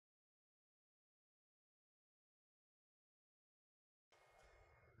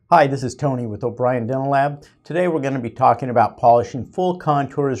Hi, this is Tony with O'Brien Dental Lab. Today we're going to be talking about polishing full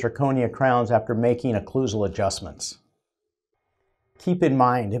contour zirconia crowns after making occlusal adjustments. Keep in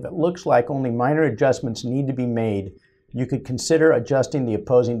mind, if it looks like only minor adjustments need to be made, you could consider adjusting the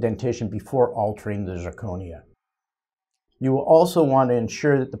opposing dentition before altering the zirconia. You will also want to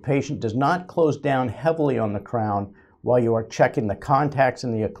ensure that the patient does not close down heavily on the crown while you are checking the contacts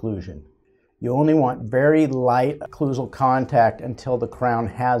and the occlusion. You only want very light occlusal contact until the crown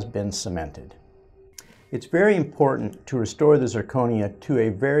has been cemented. It's very important to restore the zirconia to a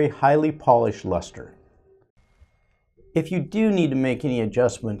very highly polished luster. If you do need to make any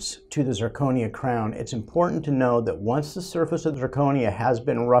adjustments to the zirconia crown, it's important to know that once the surface of the zirconia has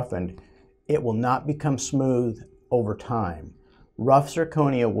been roughened, it will not become smooth over time. Rough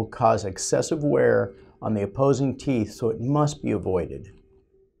zirconia will cause excessive wear on the opposing teeth, so it must be avoided.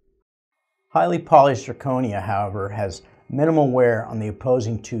 Highly polished zirconia, however, has minimal wear on the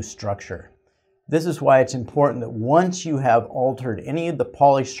opposing tooth structure. This is why it's important that once you have altered any of the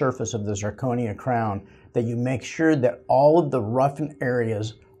polished surface of the zirconia crown, that you make sure that all of the roughened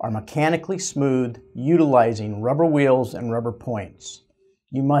areas are mechanically smooth, utilizing rubber wheels and rubber points.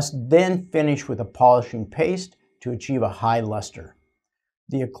 You must then finish with a polishing paste to achieve a high luster.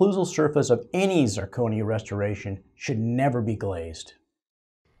 The occlusal surface of any zirconia restoration should never be glazed.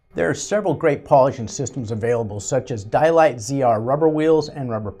 There are several great polishing systems available, such as Dilite ZR rubber wheels and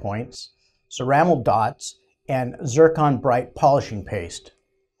rubber points, Ceramo-Dotz, and Zircon-brite polishing paste.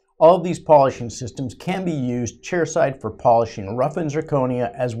 All of these polishing systems can be used chairside for polishing roughened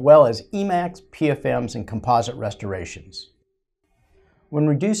zirconia, as well as EMAX, PFMs, and composite restorations. When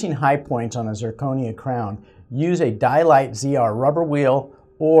reducing high points on a zirconia crown, use a Dilite ZR rubber wheel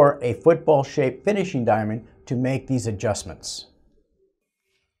or a football-shaped finishing diamond to make these adjustments.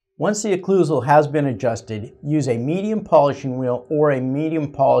 Once the occlusal has been adjusted, use a medium polishing wheel or a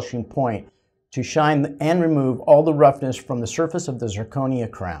medium polishing point to shine and remove all the roughness from the surface of the zirconia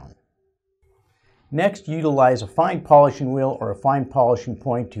crown. Next, utilize a fine polishing wheel or a fine polishing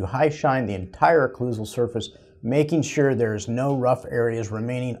point to high shine the entire occlusal surface, making sure there is no rough areas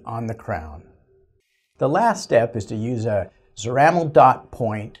remaining on the crown. The last step is to use a Ceramo-Dotz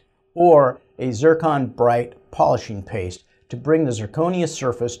point or a Zircon-brite polishing paste to bring the zirconia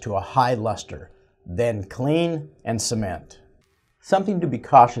surface to a high luster, then clean and cement. Something to be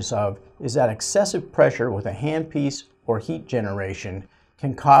cautious of is that excessive pressure with a handpiece or heat generation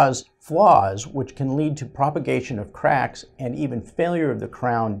can cause flaws, which can lead to propagation of cracks and even failure of the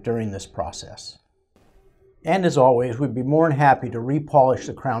crown during this process. And as always, we'd be more than happy to repolish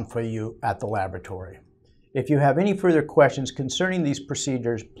the crown for you at the laboratory. If you have any further questions concerning these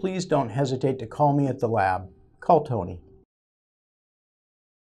procedures, please don't hesitate to call me at the lab. Call Tony.